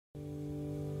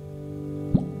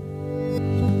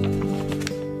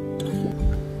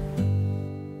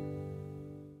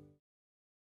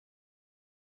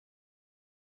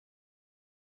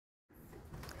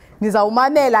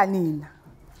nizawumamela nina.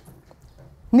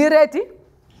 Ni ready?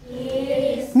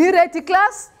 Yes. Ni ready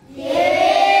class?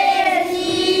 Yes.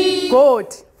 Good.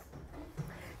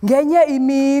 Ngenye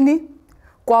imini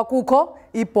kwakukho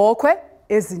ibhokhwe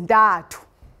ezintathu.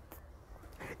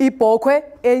 Ibhokhwe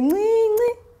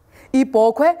encinci,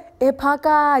 ibhokhwe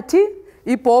ephakathi,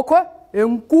 ibhokhwe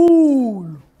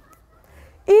enkulu.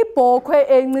 Ibhokhwe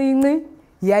encinci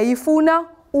yayifuna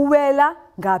uwela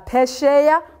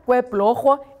ngaphesheya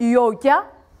kweblorho iyotya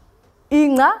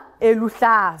ingca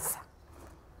eluhlaza.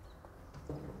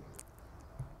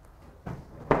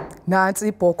 Nansi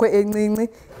ibhokhwe encinci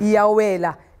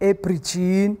iyawela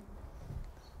ebridgini.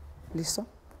 Liso.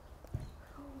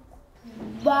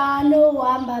 Bano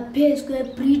hamba phezu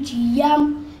kwebridge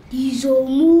yam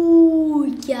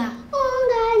ngizomutya.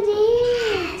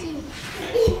 Ungandithi.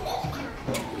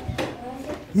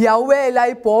 Yawela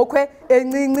ibhokhwe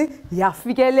encinci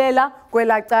yafikelela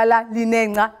kwelacala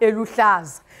linengca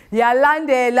eluhlaza.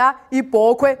 Yalandela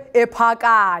ibhokhwe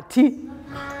ephakathi.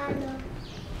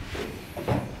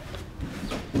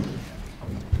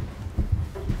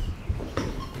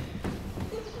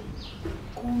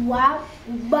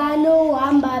 Bano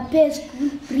hamba phezu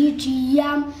kwebridge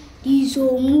yam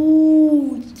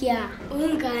ngizomutya.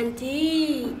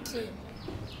 Ungandithi.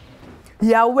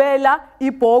 Yawela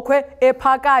ibhokhwe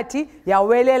ephakathi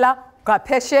yawelela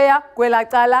ngaphesheya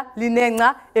kwelacala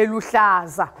linengca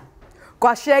eluhlaza.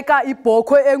 Kwasheka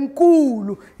ibhokhwe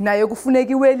enkulu naye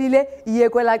kufuneka iwelile iye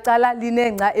kwelacala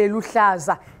linengca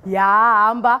eluhlaza.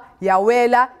 Yahamba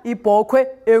yawela ibhokhwe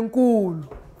enkulu.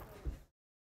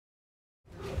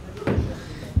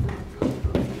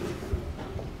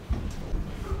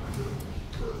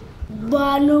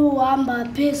 Bano hamba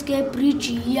phezu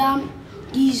kwebridge yam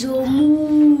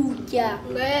ngizomutya.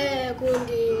 Ngeke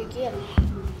unditye.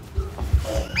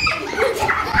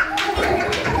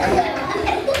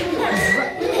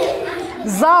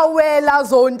 Zawela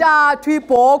zontathu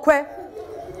ibhokhwe.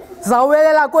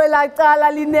 Zawelela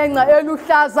kwelacala linengca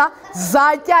eluhlaza,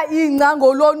 zatya ingca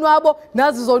ngolonwabo,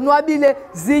 nazi zonwabile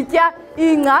zitya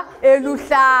ingca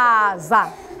eluhlaza.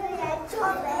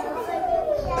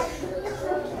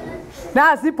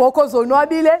 Nazi ibhokhwe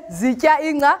zonwabile zitya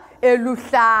ingca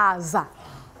eluhlaza.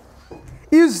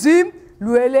 Izim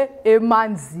lwele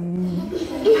emanzini.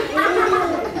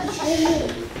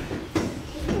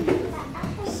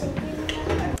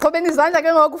 Qhobeni izandla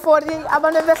ke ngoku for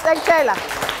abantu besekthela.